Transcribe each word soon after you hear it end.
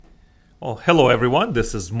Well, hello everyone.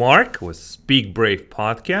 This is Mark with Speak Brave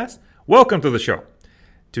Podcast. Welcome to the show.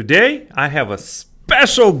 Today I have a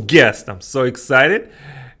special guest. I'm so excited.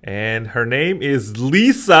 And her name is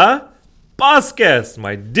Lisa Vasquez,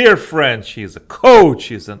 my dear friend. She's a coach,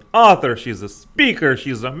 she's an author, she's a speaker,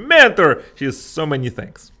 she's a mentor. She is so many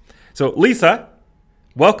things. So Lisa,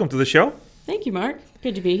 welcome to the show. Thank you, Mark.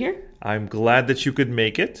 Good to be here. I'm glad that you could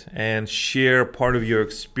make it and share part of your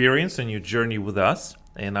experience and your journey with us.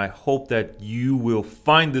 And I hope that you will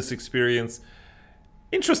find this experience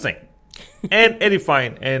interesting and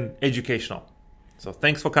edifying and educational. So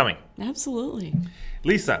thanks for coming. Absolutely.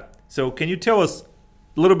 Lisa, so can you tell us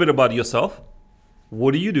a little bit about yourself?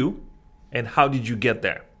 What do you do? And how did you get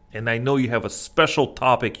there? And I know you have a special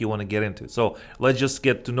topic you want to get into. So let's just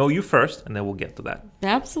get to know you first, and then we'll get to that.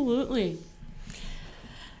 Absolutely.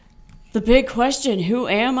 The big question, who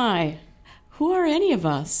am I? Who are any of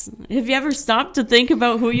us? Have you ever stopped to think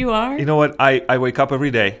about who you are? You know what? I wake up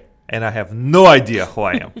every day, and I have no idea who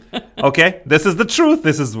I am. Okay? This is the truth.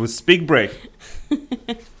 This is with Speak Brave.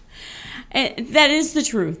 And that is the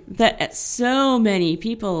truth. That so many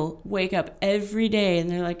people wake up every day, and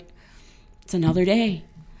they're like, it's another day.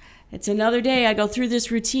 It's another day. I go through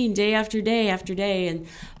this routine day after day after day. And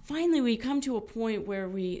finally, we come to a point where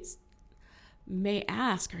we may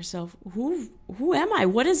ask ourselves, who am I?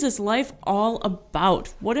 What is this life all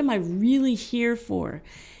about? What am I really here for?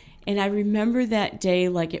 And I remember that day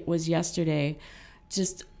like it was yesterday.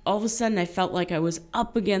 Just all of a sudden, I felt like I was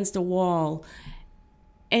up against a wall.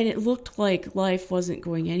 And it looked like life wasn't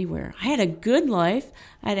going anywhere. I had a good life.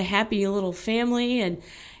 I had a happy little family.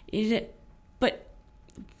 But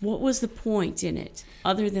what was the point in it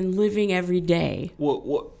other than living every day?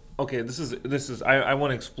 Well, okay, this is. I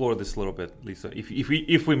want to explore this a little bit, Lisa,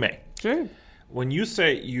 if we may. Sure. When you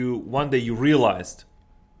say one day you realized,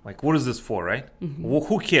 like, what is this for, right? Mm-hmm. Well,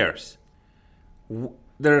 who cares?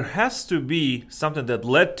 There has to be something that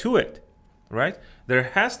led to it, right? There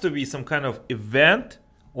has to be some kind of event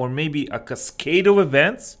or maybe a cascade of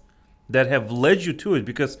events that have led you to it,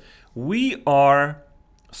 because we are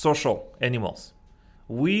social animals.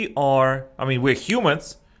 We're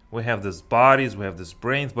humans. We have these bodies, we have these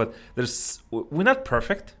brains, but we're not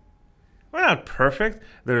perfect. We're not perfect.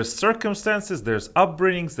 There's circumstances, there's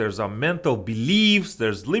upbringings, there's our mental beliefs,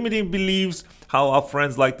 there's limiting beliefs, how our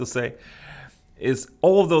friends like to say, is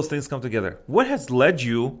all of those things come together. What has led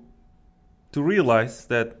you to realize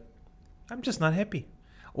that I'm just not happy?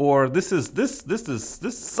 Or this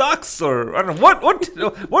sucks, or I don't know,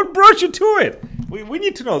 what brought you to it? We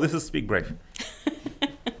need to know. This is Speak Brave.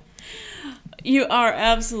 You are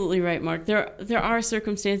absolutely right, Mark. There are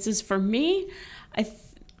circumstances. For me, I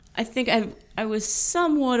think I was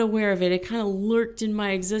somewhat aware of it. It kind of lurked in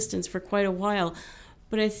my existence for quite a while.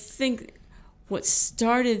 But I think what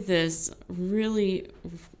started this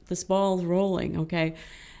ball rolling, okay,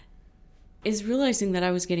 is realizing that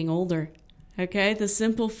I was getting older. Okay, the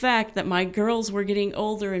simple fact that my girls were getting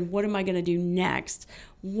older, and what am I going to do next?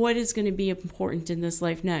 What is going to be important in this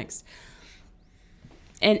life next?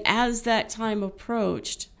 And as that time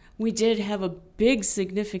approached, we did have a big,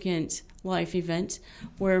 significant life event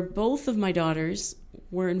where both of my daughters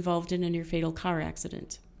were involved in a near-fatal car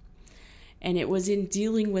accident. And it was in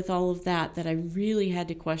dealing with all of that I really had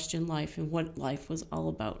to question life and what life was all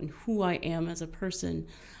about and who I am as a person.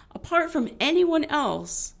 Apart from anyone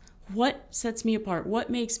else, what sets me apart?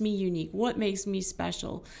 What makes me unique? What makes me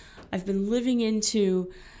special? I've been living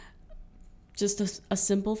into just a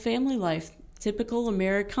simple family life. Typical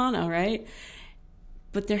Americana, right?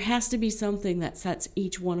 But there has to be something that sets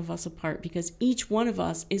each one of us apart, because each one of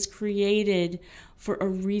us is created for a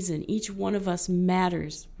reason. Each one of us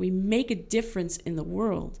matters. We make a difference in the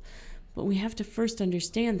world, but we have to first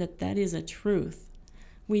understand that is a truth.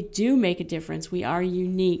 We do make a difference. We are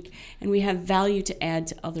unique, and we have value to add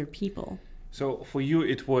to other people. So for you,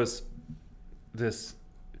 it was this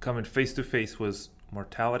coming face to face with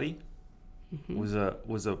mortality. Mm-hmm.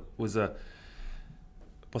 was a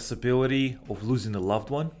possibility of losing a loved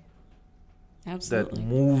one. Absolutely. That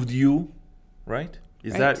moved you, right?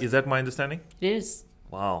 Is right. that my understanding? It is.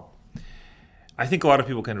 Wow. I think a lot of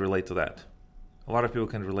people can relate to that.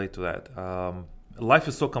 Life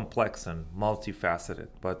is so complex and multifaceted,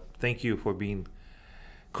 but thank you for being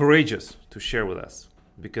courageous to share with us,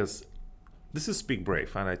 because this is Speak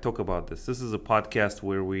Brave, and I talk about this. This is a podcast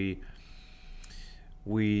where we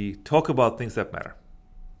talk about things that matter,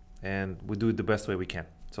 and we do it the best way we can.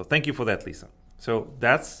 So thank you for that, Lisa. So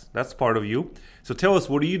that's part of you. So tell us,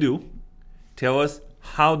 what do you do? Tell us,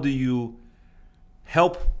 how do you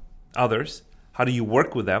help others? How do you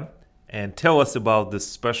work with them? And tell us about this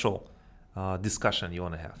special discussion you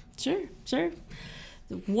want to have. Sure.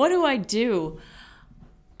 What do I do?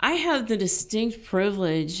 I have the distinct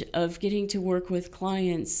privilege of getting to work with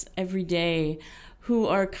clients every day who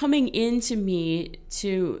are coming into me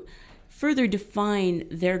to further define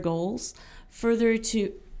their goals, further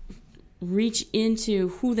to reach into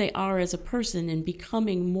who they are as a person and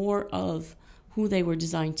becoming more of who they were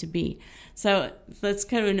designed to be. So that's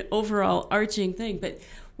kind of an overall arching thing. But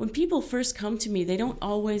when people first come to me, they don't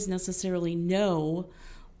always necessarily know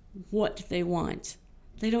what they want.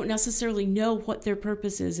 They don't necessarily know what their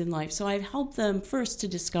purpose is in life. So I've helped them first to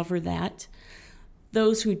discover that.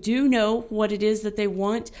 Those who do know what it is that they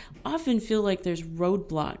want often feel like there's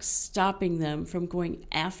roadblocks stopping them from going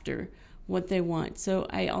after what they want. So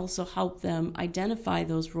I also help them identify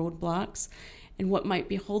those roadblocks and what might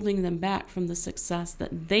be holding them back from the success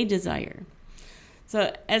that they desire.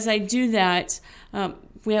 So as I do that,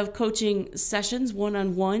 we have coaching sessions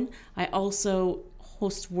one-on-one. I also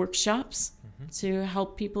host workshops to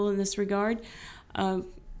help people in this regard,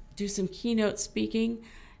 do some keynote speaking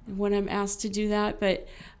when I'm asked to do that. But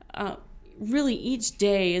really each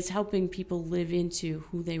day is helping people live into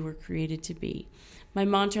who they were created to be. My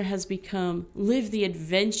mantra has become, live the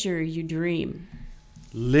adventure you dream.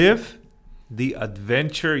 Live the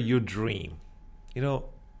adventure you dream.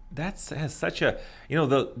 That has such a,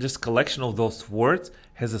 this collection of those words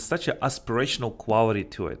has such an aspirational quality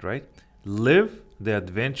to it, right? Live the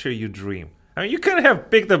adventure you dream. I mean, you couldn't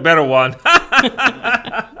have picked a better one.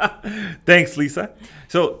 Thanks, Lisa.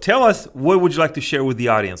 So tell us, what would you like to share with the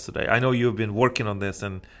audience today? I know you've been working on this,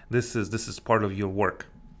 and this is part of your work.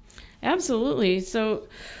 Absolutely. So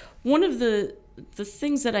one of the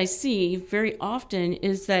things that I see very often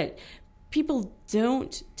is that people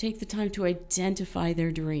don't take the time to identify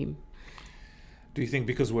their dream. Do you think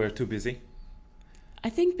because we're too busy? I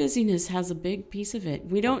think busyness has a big piece of it.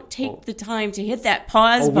 We don't take the time to hit that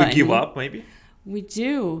pause button. Or we give up, maybe? We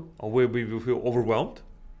do. Or we feel overwhelmed?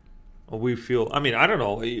 Or we feel, I don't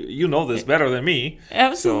know. You know this better than me.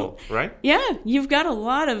 Absolutely. So, right? Yeah, you've got a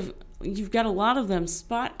lot of them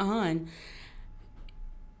spot on.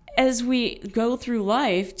 As we go through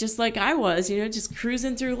life, just like I was, just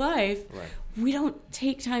cruising through life, right. We don't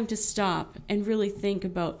take time to stop and really think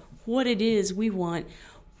about what it is we want.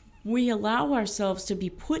 We allow ourselves to be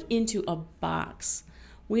put into a box.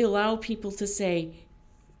 We allow people to say,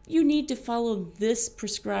 you need to follow this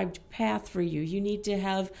prescribed path for you. You need to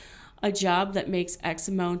have a job that makes X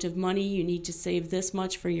amount of money. You need to save this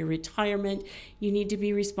much for your retirement. You need to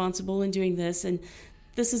be responsible in doing this. And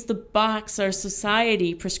this is the box our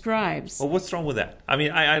society prescribes. Well, what's wrong with that?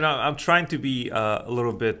 I'm trying to be a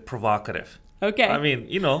little bit provocative. Okay.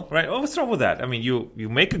 Right? Well, what's wrong with that? You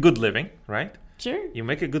make a good living, right? Sure. You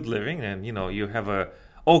make a good living, and you have a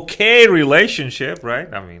okay relationship, right?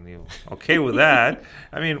 You okay with that?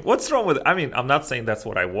 What's wrong with? I'm not saying that's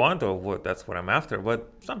what I want or that's what I'm after,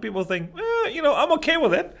 but some people think, I'm okay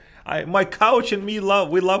with it. My couch and me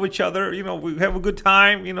we love each other. We have a good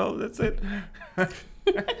time. That's it.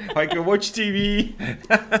 I can watch TV,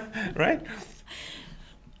 right?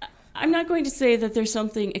 I'm not going to say that there's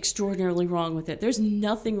something extraordinarily wrong with it. There's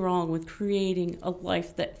nothing wrong with creating a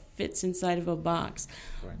life that fits inside of a box.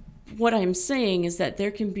 Right. What I'm saying is that there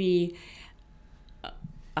can be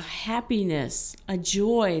a happiness, a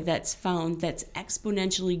joy that's found that's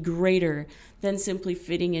exponentially greater than simply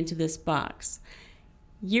fitting into this box.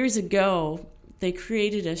 Years ago, they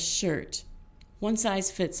created a shirt, one size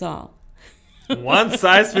fits all. One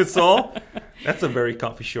size fits all? That's a very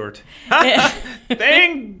comfy shirt.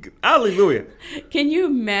 Thank hallelujah. Can you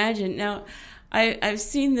imagine? Now, I've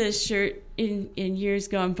seen this shirt in years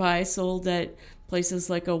gone by sold at places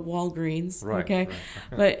like a Walgreens. Right, okay, right.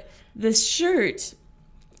 But this shirt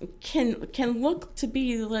can look to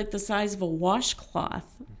be like the size of a washcloth.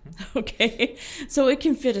 Okay, so it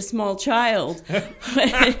can fit a small child.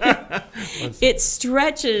 It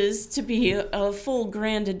stretches to be a full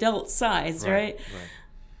grand adult size, right?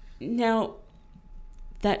 Now,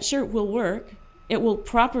 that shirt will work. It will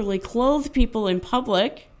properly clothe people in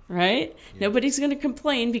public, right? Yeah. Nobody's going to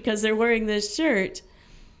complain because they're wearing this shirt.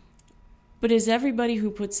 But is everybody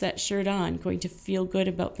who puts that shirt on going to feel good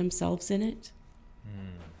about themselves in it?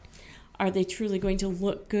 Are they truly going to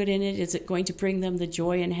look good in it? Is it going to bring them the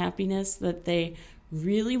joy and happiness that they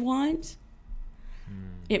really want?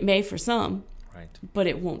 It may for some, right? But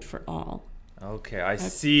it won't for all. Okay, I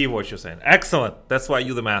see what you're saying. Excellent. That's why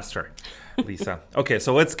you're the master, Lisa. Okay,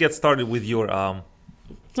 so let's get started with your...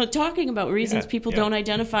 So talking about reasons people don't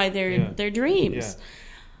identify their dreams. Yeah.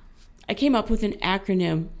 I came up with an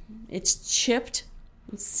acronym. It's CHIPD,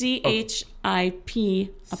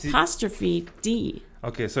 CHIP apostrophe D.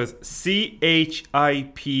 Okay, so it's CHIP''D.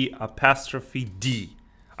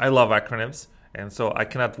 I love acronyms, and so I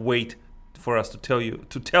cannot wait for us to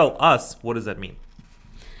tell us what does that mean.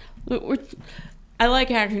 I like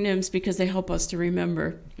acronyms because they help us to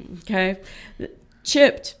remember. Okay,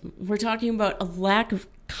 chipped. We're talking about a lack of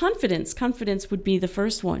confidence. Confidence would be the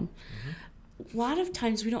first one. A lot of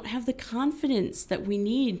times we don't have the confidence that we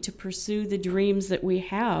need to pursue the dreams that we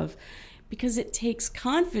have, because it takes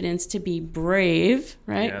confidence to be brave,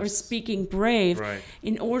 right? Yes. We're speaking brave. Right.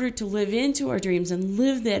 In order to live into our dreams and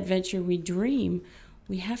live the adventure we dream,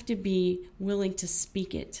 we have to be willing to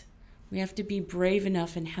speak it. We have to be brave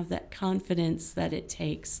enough and have that confidence that it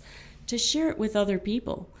takes to share it with other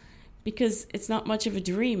people, because it's not much of a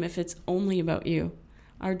dream if it's only about you.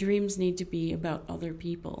 Our dreams need to be about other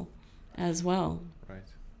people as well. Right.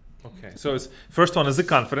 Okay. So it's first one is the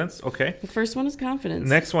confidence. Okay. The first one is confidence.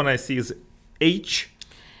 Next one I see is H.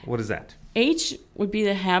 What is that? H would be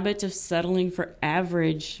the habit of settling for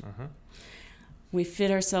average. We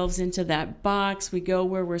fit ourselves into that box. We go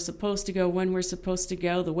where we're supposed to go, when we're supposed to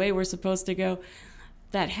go, the way we're supposed to go.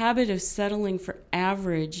 That habit of settling for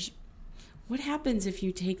average, what happens if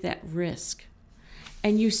you take that risk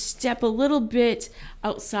and you step a little bit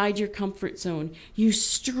outside your comfort zone? You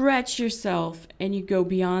stretch yourself and you go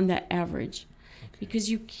beyond that average,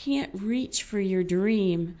 because you can't reach for your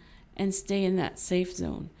dream and stay in that safe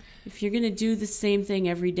zone. If you're going to do the same thing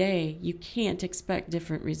every day, you can't expect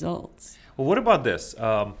different results. Well, what about this?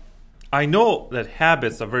 I know that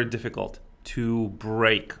habits are very difficult to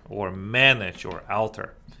break or manage or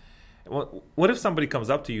alter. What if somebody comes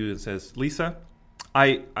up to you and says, Lisa,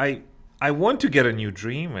 I want to get a new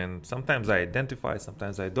dream, and sometimes I identify,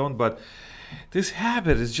 sometimes I don't, but this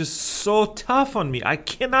habit is just so tough on me. I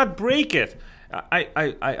cannot break it.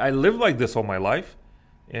 I live like this all my life,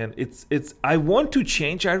 and it's I want to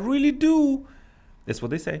change. I really do. That's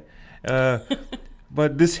what they say.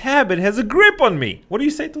 But this habit has a grip on me. What do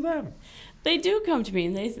you say to them? They do come to me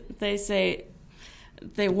and they say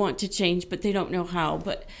they want to change, but they don't know how.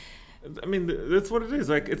 But I mean, that's what it is.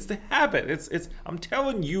 Like, it's the habit. It's. I'm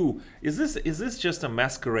telling you, is this just a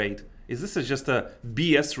masquerade? Is this just a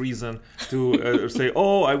BS reason to say,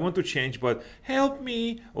 oh, I want to change, but help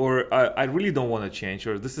me, or I really don't want to change,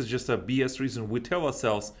 or this is just a BS reason we tell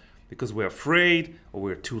ourselves because we're afraid or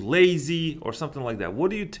we're too lazy or something like that. What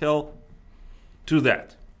do you tell to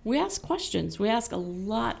that? We ask questions. We ask a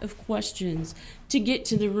lot of questions to get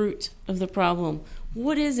to the root of the problem.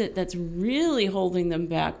 What is it that's really holding them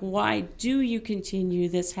back? Why do you continue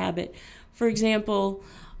this habit? For example,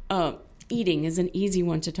 eating is an easy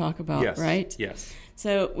one to talk about, Yes. right? Yes.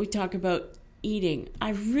 So we talk about eating. I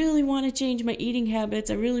really want to change my eating habits.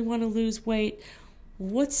 I really want to lose weight.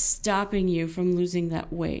 What's stopping you from losing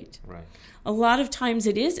that weight? Right. A lot of times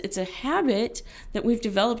it's a habit that we've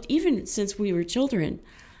developed even since we were children.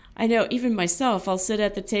 I know even myself, I'll sit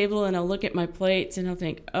at the table and I'll look at my plates and I'll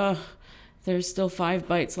think, oh, there's still 5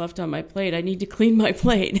 bites left on my plate. I need to clean my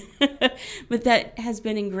plate. But that has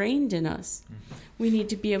been ingrained in us. We need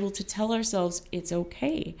to be able to tell ourselves it's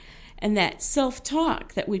okay. And that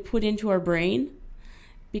self-talk that we put into our brain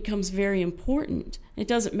becomes very important. It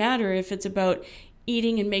doesn't matter if it's about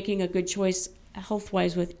eating and making a good choice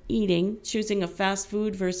health-wise with eating, choosing a fast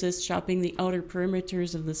food versus shopping the outer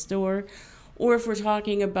perimeters of the store, or if we're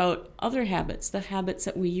talking about other habits, the habits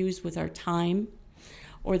that we use with our time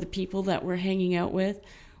or the people that we're hanging out with,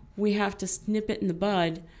 we have to snip it in the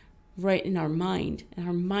bud right in our mind. And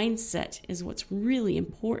our mindset is what's really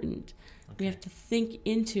important. Okay. We have to think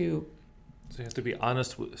into... So you have to be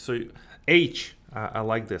honest with... So H, I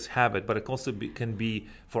like this, habit, but it also can be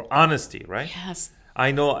for honesty, right? Yes.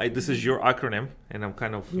 I know this is your acronym, and I'm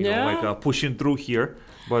kind of pushing through here,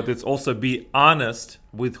 but it's also be honest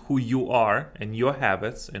with who you are and your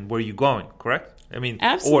habits and where you're going, correct? I mean,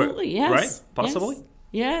 absolutely, yes. Right? Possibly?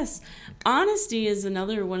 Yes. Honesty is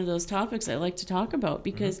another one of those topics I like to talk about,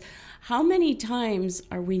 because how many times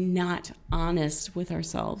are we not honest with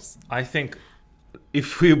ourselves? I think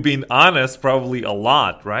if we've been honest, probably a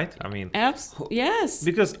lot, right? I mean, yes.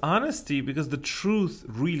 Because the truth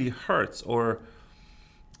really hurts, or...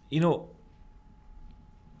 You know,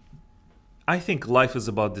 I think life is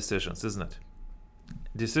about decisions, isn't it?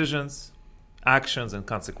 Decisions, actions, and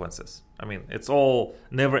consequences. I mean, it's all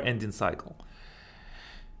never-ending cycle.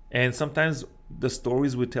 And sometimes the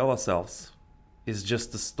stories we tell ourselves is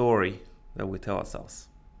just the story that we tell ourselves.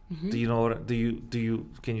 Do you know what?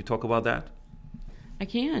 Can you talk about that? I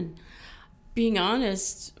can. Being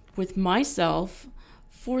honest with myself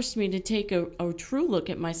forced me to take a true look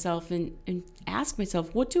at myself and ask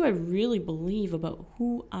myself, what do I really believe about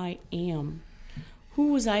who I am?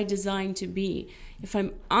 Who was I designed to be? If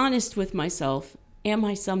I'm honest with myself, am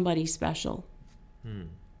I somebody special?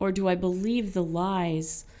 Or do I believe the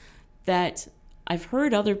lies that I've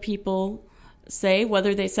heard other people say,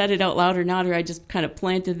 whether they said it out loud or not, or I just kind of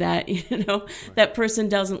planted that, that person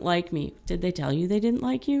doesn't like me. Did they tell you they didn't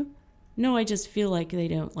like you? No, I just feel like they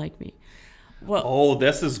don't like me. Well, oh,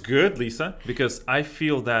 this is good, Lisa, because I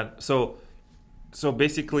feel that, so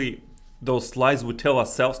basically those lies we tell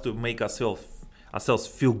ourselves to make ourselves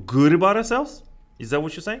feel good about ourselves? Is that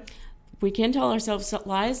what you're saying? We can tell ourselves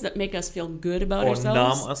lies that make us feel good about or ourselves.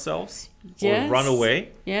 Or numb ourselves? Yes. Or run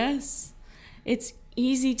away? Yes. It's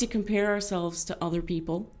easy to compare ourselves to other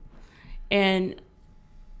people. And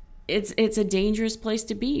it's a dangerous place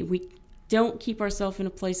to be. We don't keep ourselves in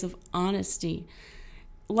a place of honesty.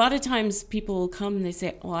 A lot of times people will come and they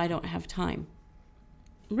say, well, I don't have time.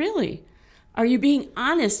 Really? Are you being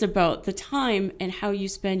honest about the time and how you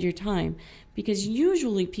spend your time? Because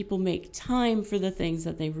usually people make time for the things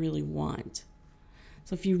that they really want.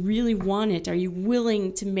 So if you really want it, are you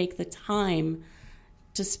willing to make the time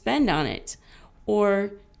to spend on it?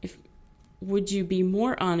 Or would you be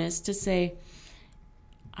more honest to say,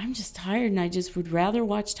 I'm just tired and I just would rather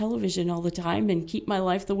watch television all the time and keep my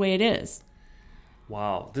life the way it is?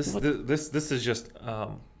 Wow, this is just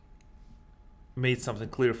made something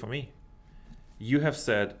clear for me. You have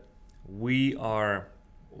said we are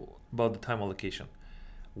about the time allocation.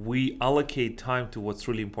 We allocate time to what's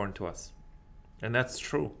really important to us. And that's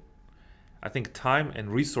true. I think time and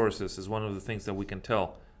resources is one of the things that we can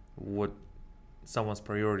tell what someone's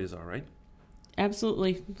priorities are, right?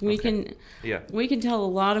 Absolutely. We can tell a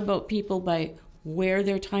lot about people by where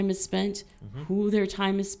their time is spent, who their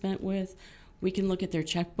time is spent with. We can look at their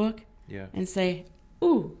checkbook and say,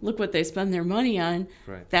 ooh, look what they spend their money on.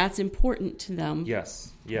 Right. That's important to them.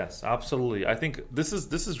 Yes, absolutely. I think this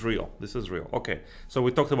is real. This is real. Okay, so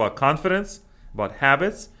we talked about confidence, about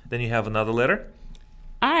habits. Then you have another letter.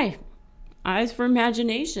 I. I's for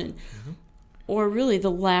imagination, or really the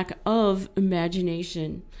lack of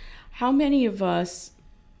imagination. How many of us,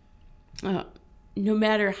 no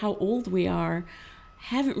matter how old we are,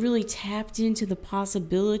 haven't really tapped into the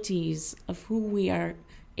possibilities of who we are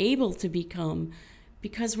able to become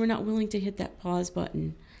because we're not willing to hit that pause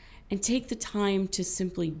button and take the time to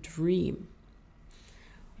simply dream?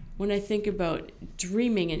 When I think about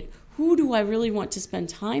dreaming and who do I really want to spend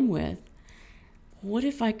time with, what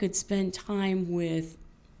if I could spend time with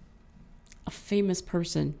a famous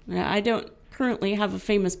person? I don't currently have a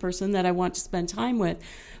famous person that I want to spend time with,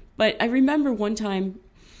 but I remember one time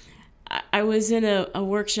I was in a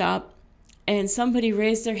workshop and somebody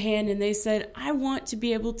raised their hand and they said, I want to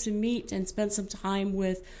be able to meet and spend some time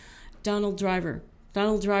with Donald Driver.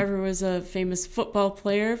 Donald Driver was a famous football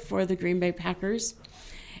player for the Green Bay Packers.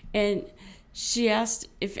 And she asked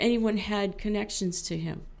if anyone had connections to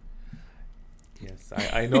him. Yes,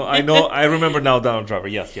 I know. I remember now Donald Driver.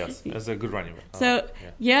 Yes. That's a good running back.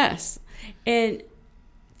 Yes. And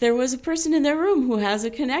there was a person in their room who has a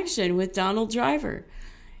connection with Donald Driver.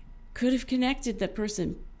 Could have connected that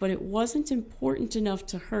person, but it wasn't important enough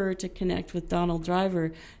to her to connect with Donald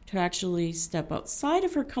Driver to actually step outside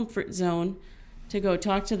of her comfort zone to go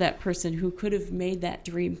talk to that person who could have made that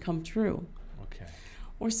dream come true. Okay.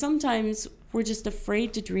 Or sometimes we're just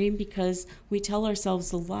afraid to dream because we tell ourselves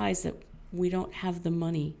the lies that we don't have the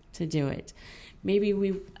money to do it. Maybe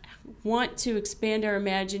we want to expand our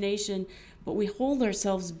imagination, but we hold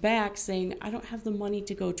ourselves back saying, I don't have the money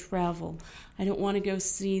to go travel. I don't want to go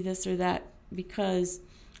see this or that because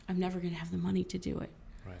I'm never going to have the money to do it.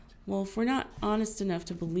 Right. Well, if we're not honest enough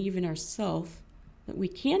to believe in ourselves that we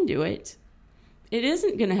can do it, it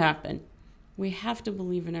isn't going to happen. We have to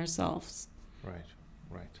believe in ourselves. Right.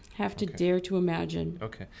 Have to dare to imagine.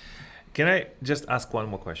 Okay. Can I just ask one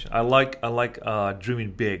more question? I like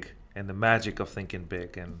dreaming big and the magic of thinking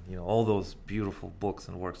big and all those beautiful books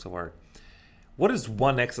and works of art. What is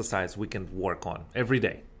one exercise we can work on every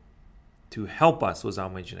day to help us with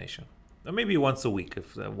our imagination? Or maybe once a week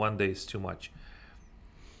if one day is too much.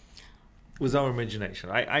 With our imagination.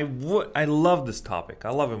 I love this topic. I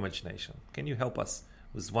love imagination. Can you help us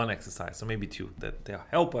with one exercise or maybe two that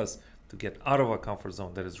help us to get out of our comfort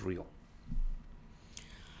zone that is real?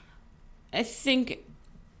 I think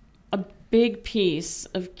a big piece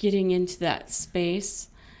of getting into that space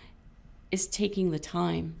is taking the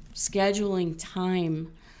time, scheduling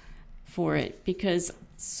time for it, because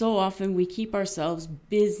so often we keep ourselves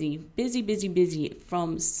busy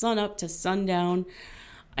from sun up to sundown.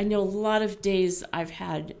 I know a lot of days I've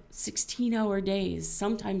had 16-hour days,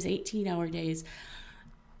 sometimes 18-hour days,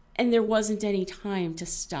 and there wasn't any time to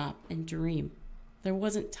stop and dream. There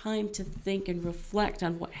wasn't time to think and reflect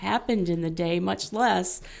on what happened in the day, much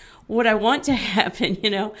less what I want to happen,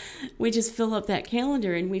 We just fill up that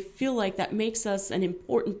calendar and we feel like that makes us an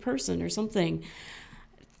important person or something.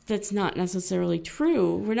 That's not necessarily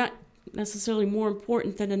true. We're not necessarily more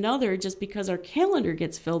important than another just because our calendar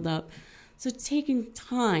gets filled up. So taking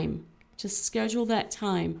time to schedule that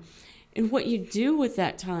time and what you do with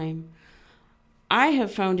that time, I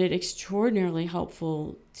have found it extraordinarily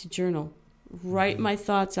helpful to journal. Write my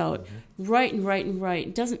thoughts out. Write and write and write.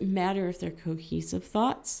 It doesn't matter if they're cohesive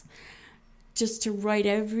thoughts. Just to write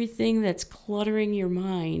everything that's cluttering your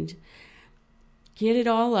mind. Get it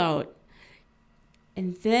all out.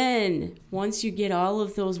 And then once you get all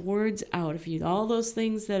of those words out of you, all those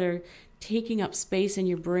things that are taking up space in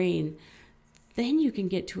your brain, then you can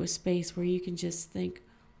get to a space where you can just think,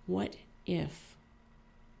 what if?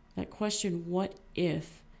 That question, what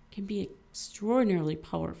if, can be extraordinarily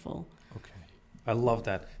powerful. Okay. I love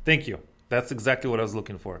that. Thank you. That's exactly what I was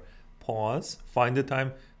looking for. Pause. Find the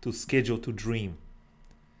time to schedule to dream.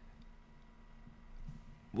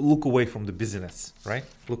 Look away from the business, right?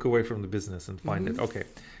 Look away from the business and find it. Okay.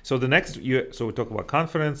 So the next, so we talk about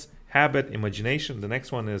confidence, habit, imagination. The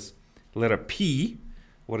next one is letter P.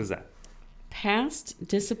 What is that? Past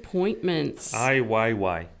disappointments. Ow,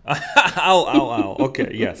 ow, ow.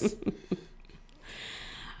 Okay, yes.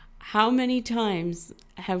 How many times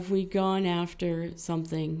have we gone after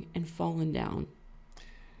something and fallen down?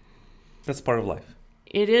 That's part of life.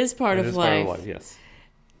 It is part of life. Part of life, yes.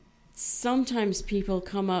 Sometimes people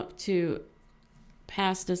come up to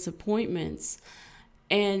past disappointments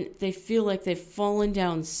and they feel like they've fallen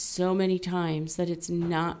down so many times that it's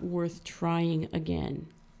not worth trying again.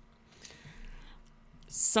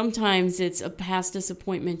 Sometimes it's a past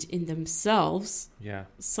disappointment in themselves. Yeah.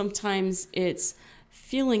 Sometimes it's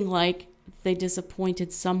feeling like they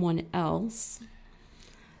disappointed someone else.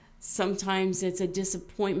 Sometimes it's a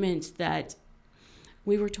disappointment that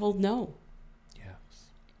we were told no. Yes.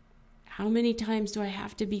 How many times do I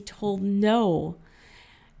have to be told no?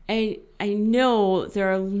 I know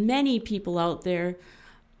there are many people out there.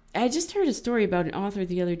 I just heard a story about an author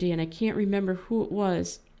the other day, and I can't remember who it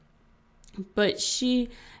was. But she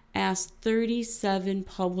asked 37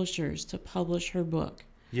 publishers to publish her book.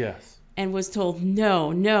 Yes. And was told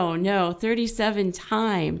no, 37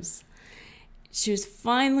 times. She was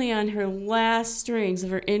finally on her last strings of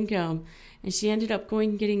her income, and she ended up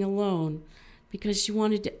going and getting a loan because she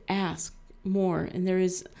wanted to ask more. And there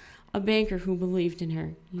is a banker who believed in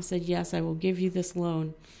her. He said, yes, I will give you this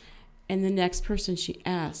loan. And the next person she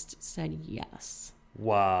asked said yes.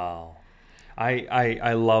 Wow.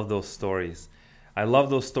 I love those stories. I love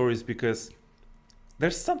those stories because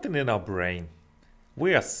there's something in our brain.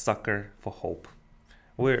 We're a sucker for hope.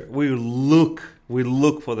 We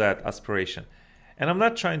look for that aspiration. And I'm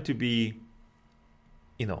not trying to be,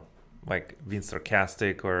 like being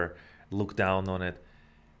sarcastic or look down on it,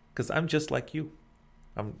 because I'm just like you.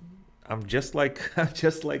 I'm just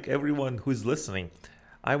like everyone who's listening.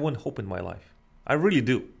 I want hope in my life. I really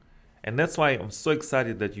do. And that's why I'm so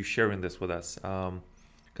excited that you're sharing this with us,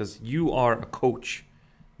 because you are a coach.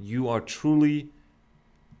 You are truly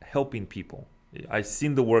helping people. I've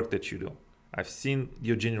seen the work that you do. I've seen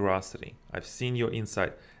your generosity. I've seen your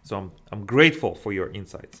insight. So I'm grateful for your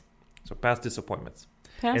insights. So past disappointments.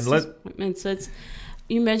 Disappointments.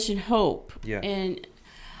 You mentioned hope. Yeah. And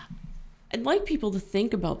I'd like people to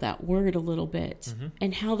think about that word a little bit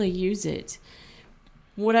and how they use it.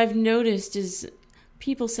 What I've noticed is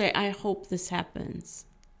people say, I hope this happens.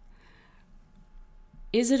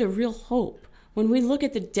 Is it a real hope? When we look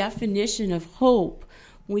at the definition of hope,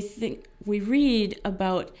 we read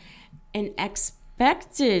about an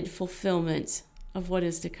expected fulfillment of what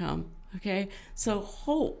is to come. Okay? So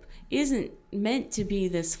hope isn't meant to be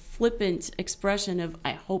this flippant expression of,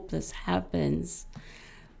 I hope this happens,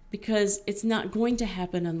 because it's not going to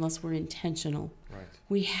happen unless we're intentional. Right.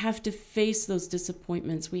 We have to face those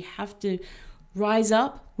disappointments. We have to rise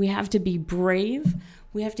up. We have to be brave.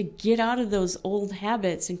 We have to get out of those old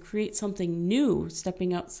habits and create something new,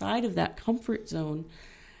 stepping outside of that comfort zone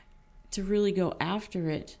to really go after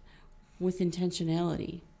it with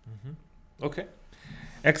intentionality. Mm-hmm. Okay.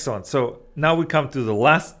 Excellent. So now we come to the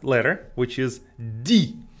last letter, which is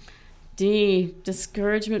D. D,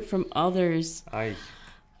 discouragement from others.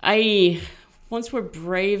 Once we're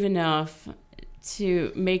brave enough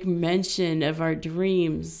to make mention of our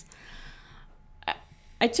dreams,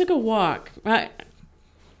 I took a walk.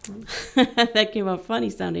 That came out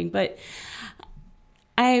funny sounding, but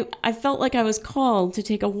I felt like I was called to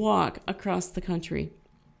take a walk across the country.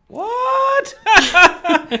 What?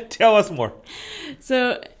 Tell us more.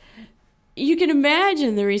 So you can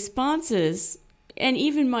imagine the responses and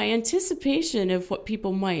even my anticipation of what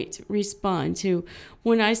people might respond to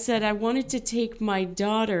when I said I wanted to take my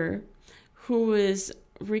daughter, who was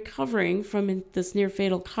recovering from this near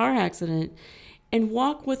fatal car accident, and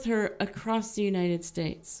walk with her across the United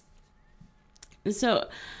States. And so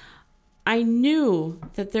I knew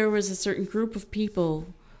that there was a certain group of people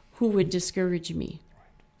who would discourage me.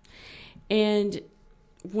 And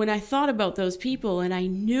when I thought about those people, and I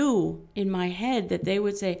knew in my head that they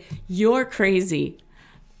would say, "You're crazy.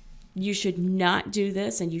 You should not do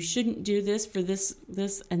this, and you shouldn't do this for this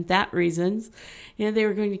and that reasons." They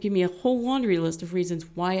were going to give me a whole laundry list of reasons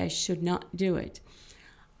why I should not do it.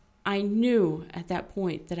 I knew at that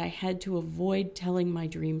point that I had to avoid telling my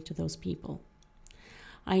dream to those people.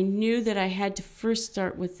 I knew that I had to first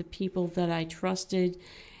start with the people that I trusted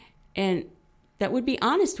and that would be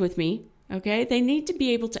honest with me, okay? They need to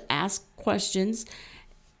be able to ask questions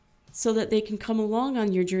so that they can come along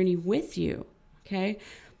on your journey with you, okay?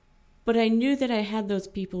 But I knew that I had those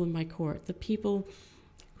people in my court, the people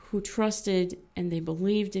who trusted and they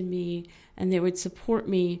believed in me and they would support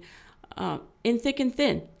me in thick and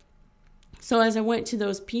thin. So as I went to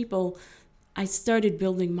those people, I started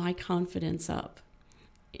building my confidence up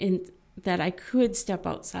in that I could step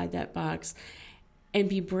outside that box and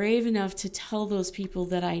be brave enough to tell those people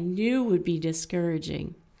that I knew would be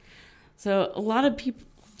discouraging. So a lot of people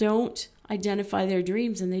don't identify their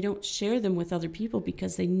dreams and they don't share them with other people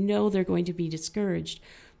because they know they're going to be discouraged.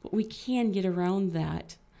 But we can get around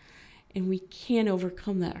that and we can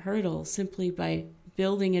overcome that hurdle simply by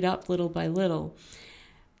building it up little by little.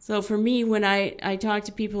 So for me, when I talk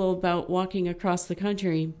to people about walking across the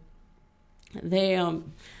country, they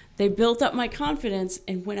built up my confidence.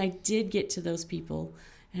 And when I did get to those people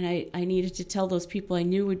and I needed to tell those people I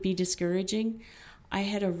knew would be discouraging, I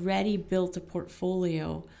had already built a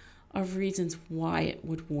portfolio of reasons why it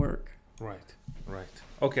would work. Right.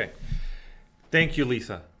 Okay. Thank you,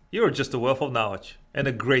 Lisa. You're just a wealth of knowledge and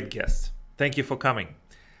a great guest. Thank you for coming.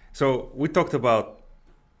 So we talked about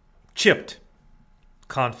chipped: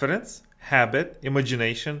 confidence, habit,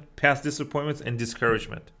 imagination, past disappointments, and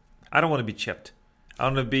discouragement. I don't want to be chipped. I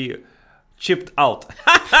want to be chipped out.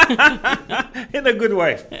 In a good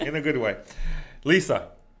way.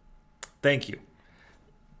 Lisa, thank you.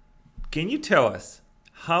 Can you tell us,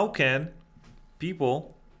 how can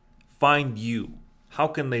people find you? How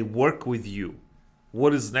can they work with you?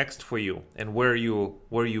 What is next for you? And where are you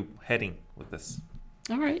heading with this?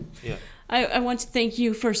 All right. Yeah. I want to thank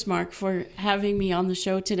you first, Mark, for having me on the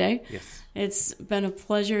show today. Yes. It's been a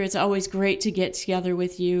pleasure. It's always great to get together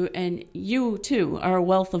with you. And you, too, are a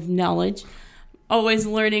wealth of knowledge. Always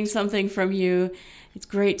learning something from you. It's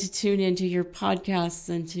great to tune into your podcasts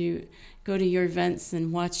and to go to your events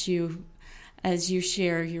and watch you as you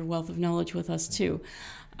share your wealth of knowledge with us, too.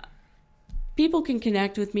 People can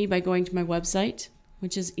connect with me by going to my website,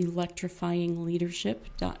 which is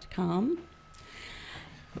electrifyingleadership.com.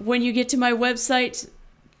 When you get to my website,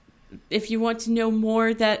 if you want to know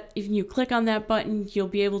more, that if you click on that button, you'll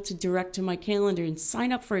be able to direct to my calendar and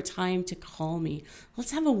sign up for a time to call me.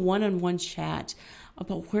 Let's have a one-on-one chat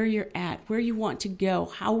about where you're at, where you want to go,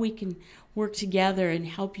 how we can work together and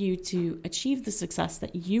help you to achieve the success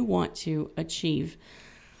that you want to achieve.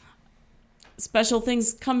 Special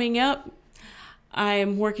things coming up. I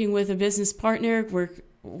am working with a business partner.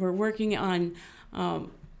 We're working on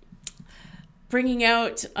bringing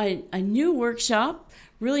out a new workshop,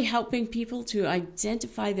 really helping people to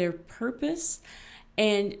identify their purpose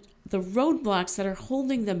and the roadblocks that are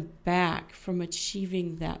holding them back from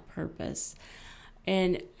achieving that purpose,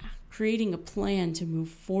 and creating a plan to move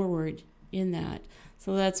forward in that.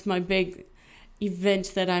 So that's my big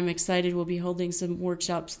event that I'm excited. We'll be holding some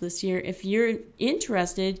workshops this year. If you're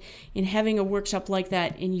interested in having a workshop like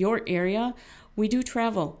that in your area, we do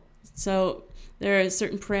travel. So there are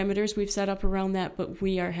certain parameters we've set up around that, but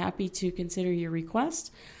we are happy to consider your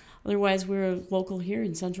request. Otherwise, we're local here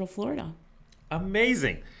in Central Florida.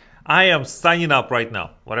 Amazing. I am signing up right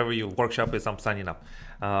now. Whatever your workshop is, I'm signing up.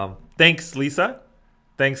 Thanks, Lisa.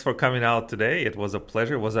 Thanks for coming out today. It was a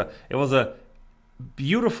pleasure. It was a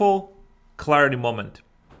beautiful clarity moment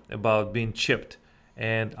about being chipped.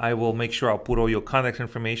 And I will make sure I'll put all your contact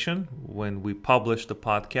information when we publish the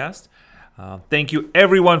podcast. Thank you,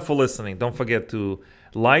 everyone, for listening. Don't forget to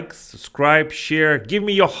like, subscribe, share. Give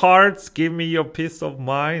me your hearts. Give me your peace of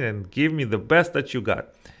mind. And give me the best that you got.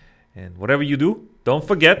 And whatever you do, don't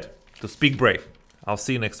forget to speak brave. I'll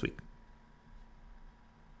see you next week.